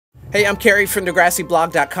Hey, I'm Kerry from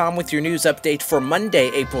Degrassiblog.com with your news update for Monday,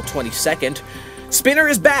 April 22nd. Spinner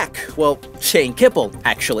is back! Well, Shane Kippel,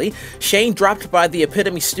 actually. Shane dropped by the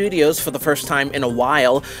Epitome Studios for the first time in a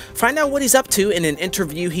while. Find out what he's up to in an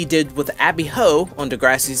interview he did with Abby Ho on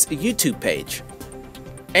Degrassi's YouTube page.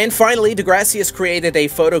 And finally, Degrassi has created a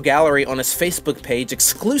photo gallery on his Facebook page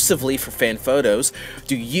exclusively for fan photos.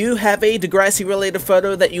 Do you have a Degrassi-related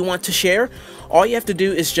photo that you want to share? All you have to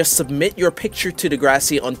do is just submit your picture to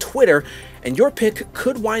Degrassi on Twitter, and your pic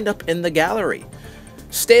could wind up in the gallery.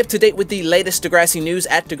 Stay up to date with the latest Degrassi news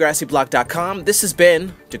at Degrassiblog.com. This has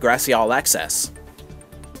been Degrassi All Access.